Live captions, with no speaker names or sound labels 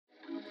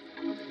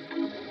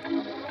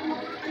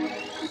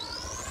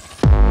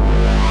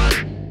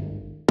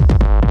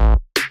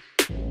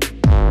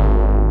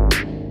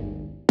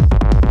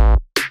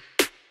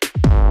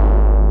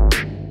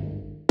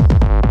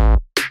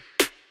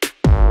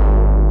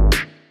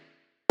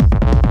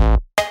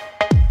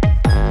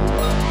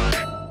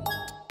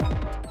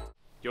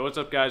What's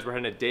up, guys? We're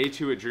heading to day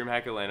 2 at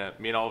DreamHack Atlanta.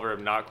 Me and Oliver have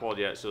not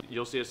qualified yet, so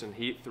you'll see us in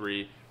Heat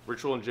 3.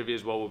 Ritual and Jivy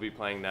as well will be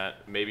playing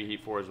that. Maybe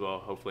Heat 4 as well.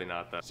 Hopefully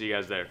not, though. See you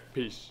guys there.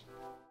 Peace.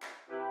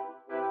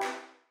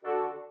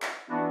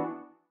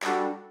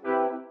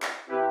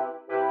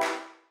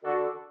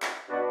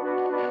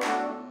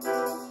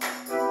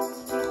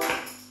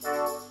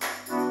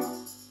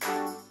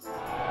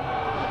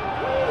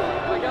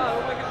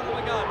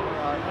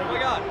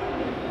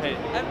 Hey,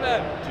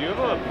 Npen, do you have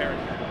a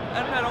parent?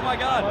 Npen, oh my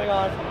god. Oh my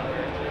god.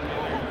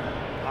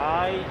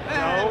 I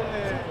don't.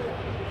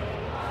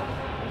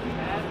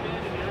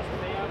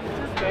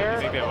 You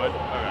think they would?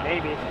 Okay.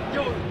 Maybe.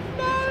 Yo,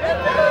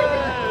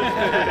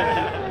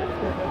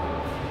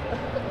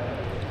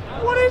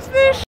 what is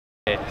this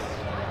shit?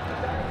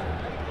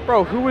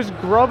 Bro, who was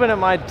grubbing at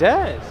my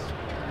desk?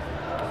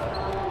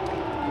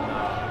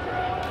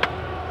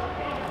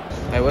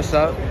 Hey, what's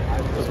up?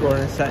 What's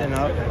going on? Setting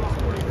up.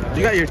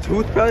 You got your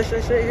toothbrush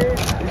and shit here?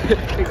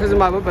 Because of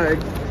my book bag.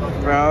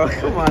 Bro,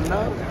 come on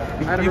now.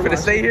 You finna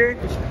stay here?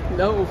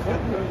 No.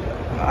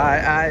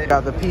 I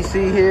got the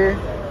PC here,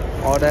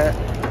 all that.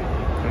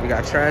 And we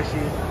got Trashy.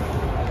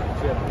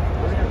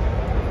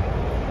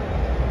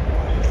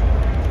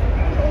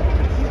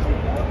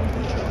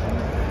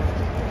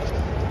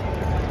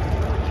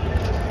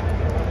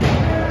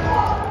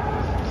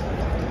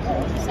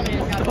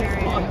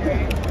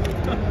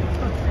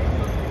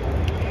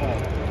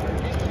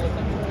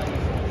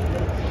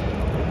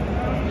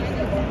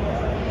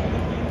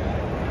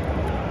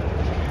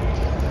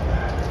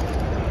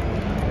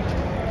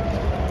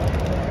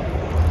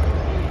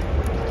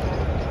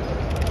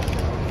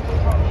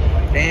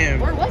 Damn.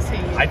 Where was he?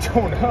 I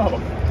don't know.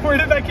 Where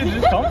did that kid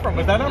just come from?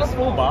 Was that not a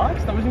full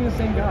box? That wasn't even the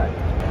same guy.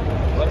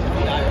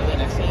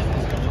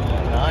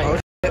 Nice. Oh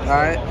shit,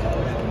 alright.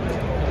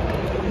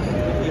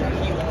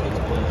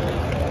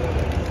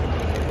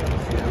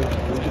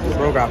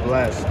 Bro got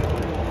blessed.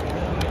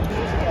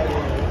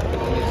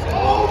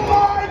 Oh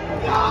my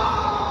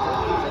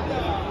god!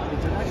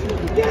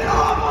 Get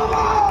off of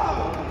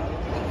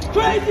him!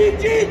 Crazy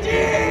GG!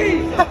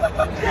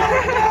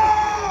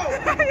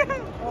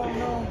 Oh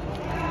no!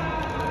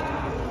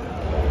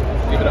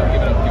 Give it up,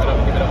 give it up, give it up,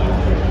 give it up.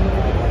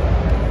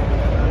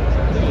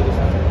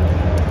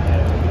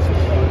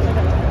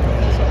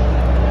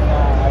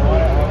 I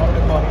wanted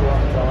to call you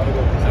once. I want to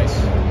go. Nice.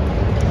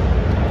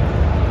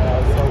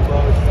 So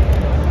close.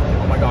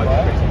 Oh my god,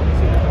 you're crazy.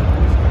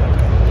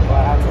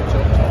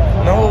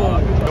 No!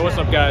 Yo, what's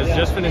up, guys?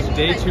 Just finished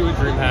day 2 at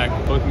DreamHack.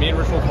 Both me and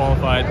Ritual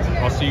qualified.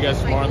 I'll see you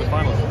guys tomorrow in the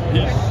finals.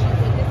 Peace.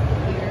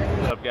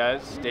 What's up,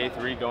 guys? Day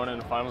 3 going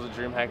into the finals at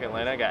DreamHack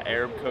Atlanta. Got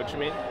Arab coaching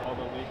me. All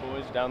the league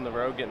boys down the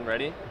road getting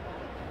ready.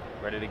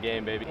 Ready to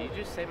game, baby. Did you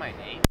just say my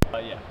name?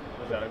 Yeah.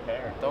 Was that okay?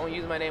 Or? Don't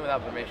use my name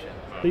without permission.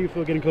 How do you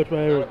feel getting coached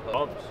by Arab?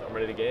 Pumped. I'm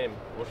ready to game.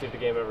 We'll see if the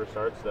game ever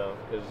starts, though,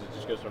 because it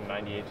just goes from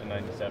 98 to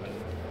 97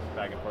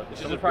 back and forth.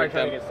 Someone's probably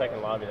trying to get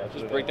second lobby. That's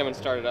Just break them and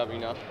start it up, you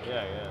know?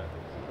 Yeah, yeah.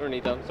 We don't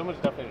need them. Someone's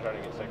definitely trying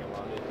to get second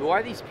lobby. Who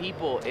are these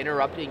people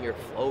interrupting your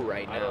flow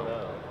right now? I don't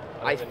know.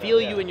 I feel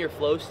you in your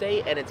flow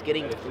state, and it's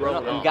getting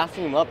thrown I'm off.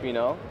 gassing him up, you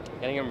know?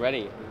 Getting him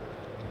ready.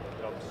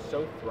 I'm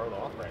so thrown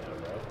off right now,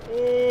 bro.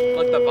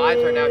 Look, the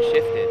vibes are now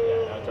shifted.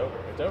 Yeah, no, it's over.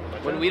 It's over.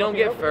 When we don't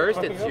get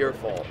first, it's your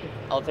fault.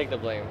 I'll take the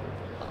blame.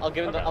 I'll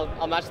give him. Okay.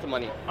 I'll match the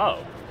money.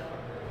 Oh.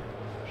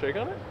 Shake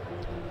on it?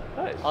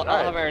 Nice. I'll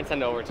have Aaron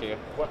send it over to you.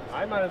 What?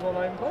 I might as well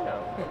not even play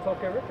now.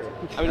 12K Richter.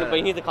 I mean, but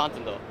you need the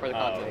content though for the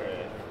content.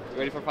 Right. You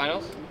ready for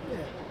finals? Yeah.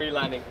 Where are you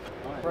landing?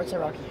 Right side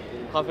Rocky.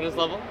 Confidence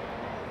level?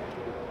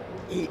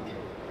 Eat.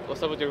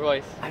 What's up with your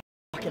voice? I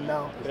fucking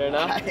know. You don't know?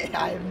 I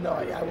have no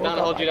idea. I woke Not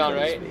to up, hold you I down,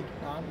 couldn't right? speak.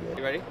 No, I'm good.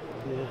 You ready?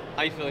 Yeah.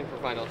 How you feeling for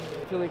finals?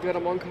 Feeling good.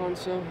 I'm on con,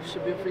 so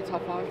should be a free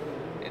top 5.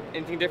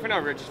 Anything different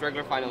or just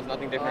regular finals?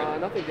 Nothing different?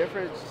 Nothing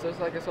different. It's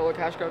just like a solo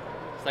cash cup.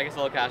 It's like a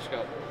solo cash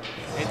cup.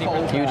 Anything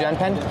Huge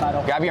Npen.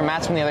 Grab your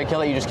mats from the other kill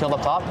that you just killed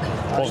up top.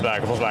 Pulls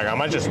back, pulls back. I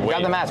might just wait.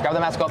 Grab the mats, go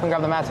up and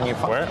grab the mats. And you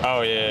Where?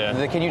 Oh, yeah,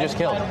 The kid you just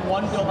killed.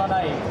 One build on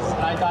ice.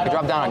 I died. He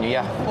dropped down on you,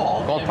 yeah.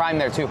 Gold prime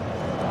there too.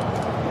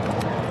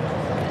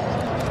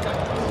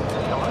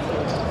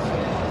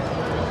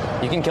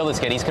 You can kill this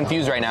kid. He's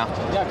confused right now.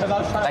 Yeah, because I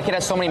was trying That kid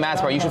has so many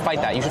mats, bro. You should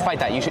fight that. You should fight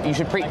that. You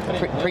should pre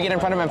get in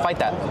front of him and fight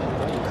that.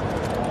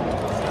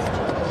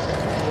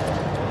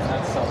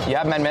 You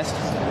have men missed.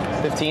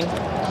 15.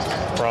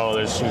 Bro,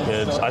 there's 2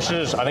 kids. I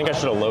think I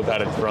should have low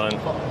padded front.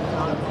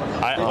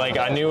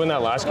 I knew when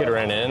that last kid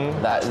ran in.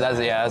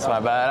 That's my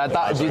bad. I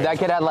thought, dude, that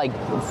kid had like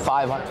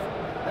 500.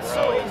 That's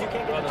so easy. You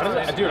can't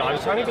get the Dude, I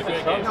was trying to get the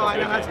chugs. No, I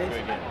know that's it.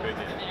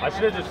 I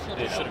should have just.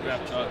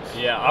 Grabbed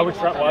chugs. Yeah, I was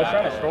trying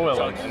to stroll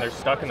them, and they're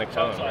stuck in the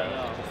cone.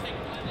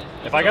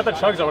 If I got the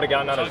chugs, I would have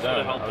gotten out of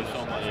zone.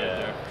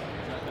 Yeah.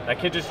 That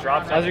kid just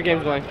dropped. How's your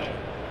games going?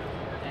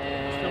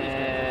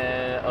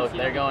 Oh,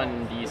 they're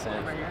going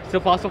decent. Still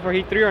possible for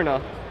Heat 3 or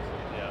no?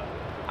 Yeah.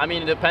 I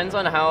mean, it depends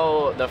on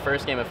how the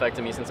first game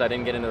affected me since I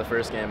didn't get into the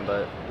first game,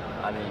 but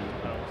I mean,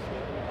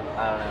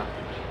 I don't know.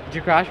 Did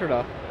you crash or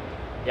no?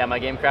 Yeah, my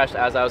game crashed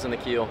as I was in the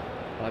queue.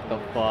 What the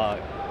fuck?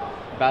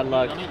 Bad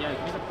luck.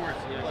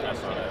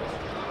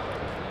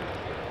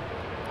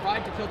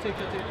 Pride to kill two.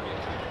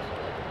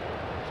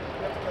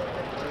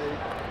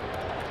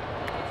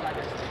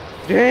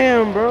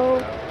 Damn, bro.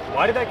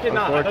 Why did that kid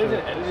not? I thought he was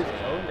gonna edit his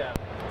own down.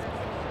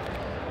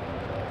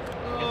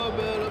 Oh,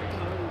 man, I'm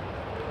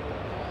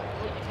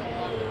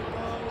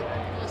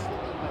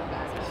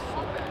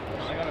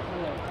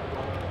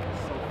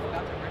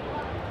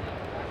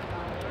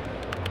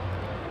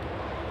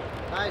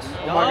Nice.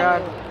 Oh my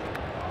god.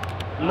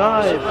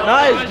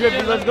 Nice,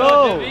 Drippy, let's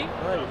go.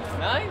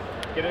 Nice.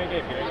 Get in the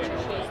game.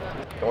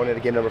 Going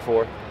into game number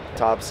 4,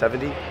 top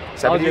 70.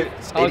 How'd you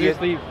 80th.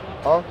 sleep?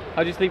 Huh?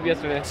 How'd you sleep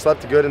yesterday?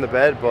 Slept good in the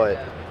bed, but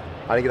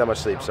I didn't get that much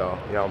sleep, so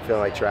I'm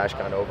feeling like trash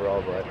kind of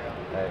overall. But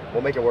hey,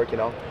 we'll make it work,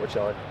 We're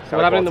chilling. So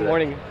what happened in the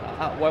morning?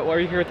 Why were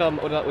you here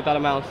without a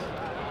mouse?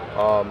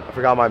 I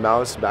forgot my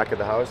mouse back at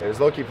the house. It was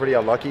low-key pretty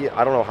unlucky.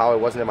 I don't know how it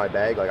wasn't in my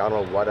bag. Like I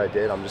don't know what I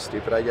did. I'm just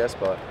stupid, I guess.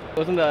 But It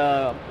was on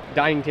the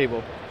dining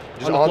table.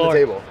 just on the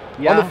table.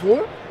 Yeah. On the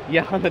floor?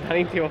 Yeah, on the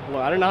dining table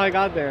floor. I don't know how I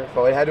got there.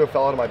 Bro, it had to have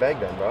fell out of my bag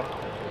then, bro.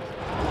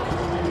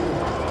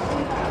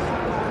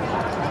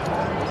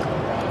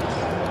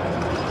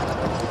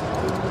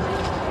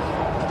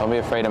 Don't be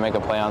afraid to make a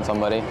play on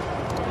somebody.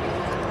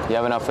 You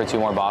have enough for 2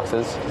 more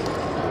boxes.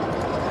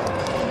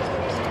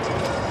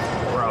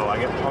 Bro, I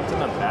get pumped in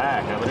the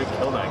back. I literally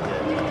killed that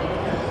kid.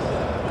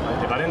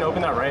 If I didn't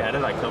open that right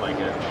headed, I killed that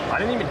kid. I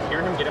didn't even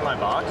hear him get in my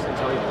box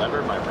until he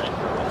levered my right.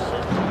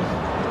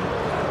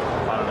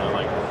 I don't know,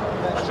 like,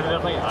 I should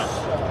have definitely,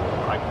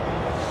 I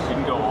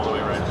didn't go all the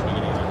way right at the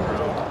beginning of that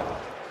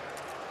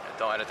throw.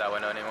 Don't edit that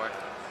window anymore.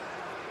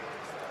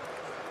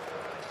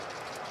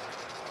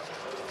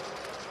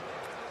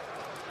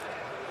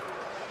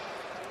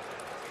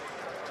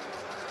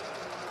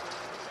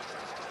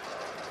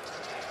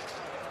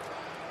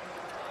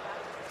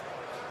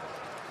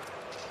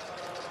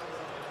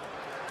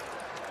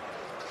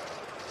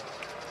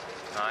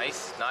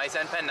 Nice,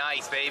 Npen,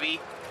 nice, baby.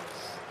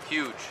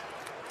 Huge.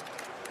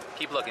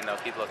 Keep looking, though,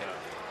 keep looking.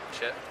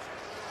 Shit.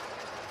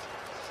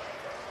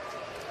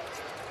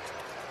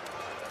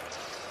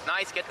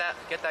 Nice, get that.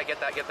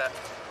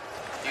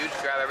 Huge,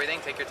 grab everything,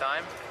 take your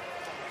time.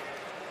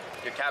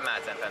 Your cat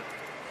mats, Npen.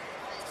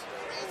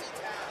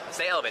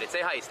 Stay elevated,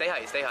 stay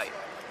high.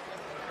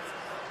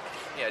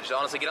 Yeah, just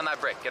honestly, get on that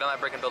brick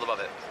and build above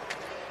it.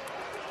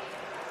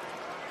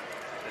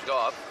 Just go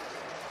up.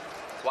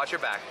 Watch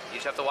your back. You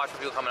just have to watch for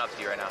people coming up to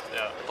you right now.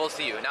 Yeah. The pulse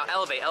to you. Now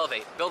elevate.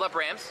 Build up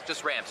ramps.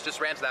 Just ramps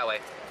that way.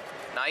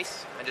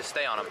 Nice. And just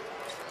stay on them.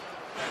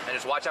 And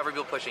just watch out for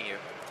people pushing you.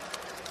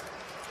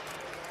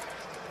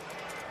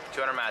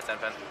 200 mats,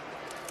 Npen.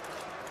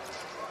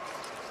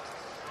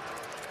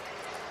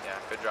 Yeah,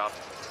 good drop.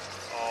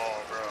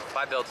 Oh, bro.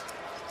 5 builds.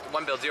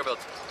 1 build, 0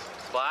 builds.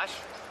 Splash.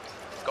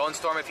 Go and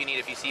storm if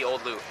you see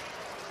old loot.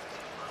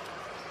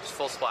 Just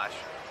full splash.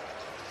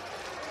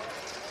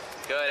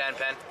 Good,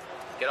 Npen.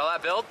 Get all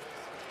that build.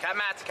 Cap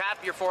mats,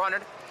 cap, you're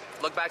 400.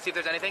 Look back, see if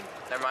there's anything.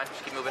 Never mind,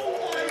 just keep moving.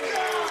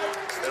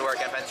 Good work,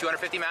 Npen.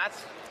 250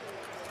 mats.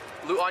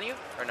 Loot on you,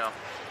 or no?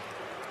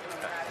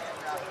 Okay.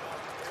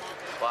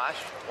 Splash,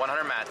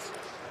 100 mats.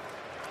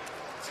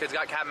 This kid's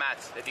got cap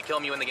mats. If you kill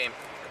him, you win the game.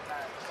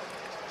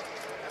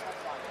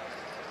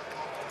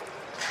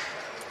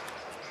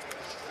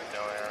 No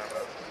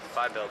error.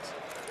 5 builds.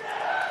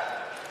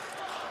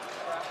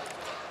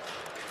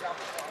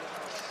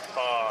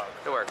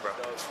 Good work, bro.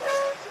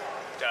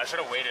 Dude, I should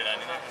have waited. I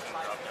didn't even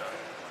drop down.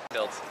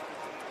 Builds.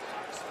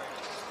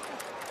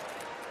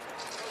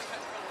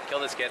 Kill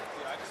this kid.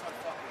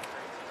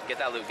 Get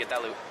that loot.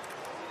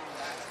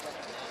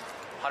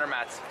 100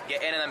 mats.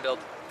 Get in and then build.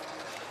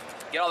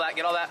 Get all that.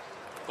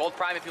 Gold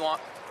prime if you want.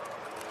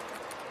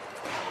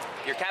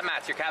 Your cat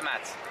mats.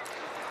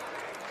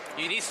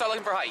 You need to start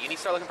looking for height. I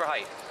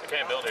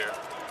can't build here.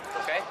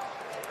 Okay?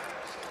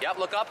 Yep,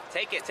 look up.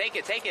 Take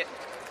it.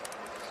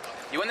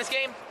 You win this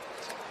game?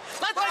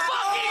 Let's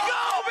fucking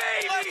go,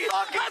 baby! Let's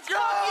fucking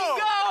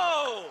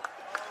go!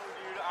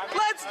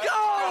 Let's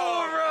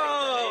go,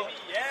 bro!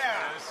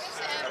 Yeah!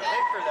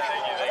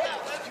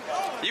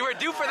 You were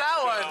due for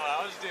that one.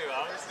 I was due.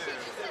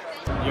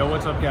 Yo,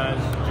 what's up, guys?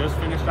 Just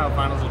finished out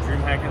finals at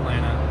DreamHack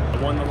Atlanta.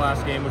 I won the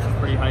last game, which was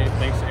pretty hype.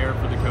 Thanks to Eric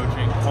for the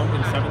coaching. Pump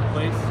in 7th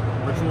place,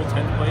 Ritual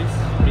 10th place,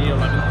 me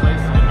 11th place,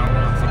 and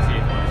Normal in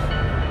 68th place.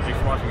 Thanks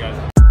for watching, guys.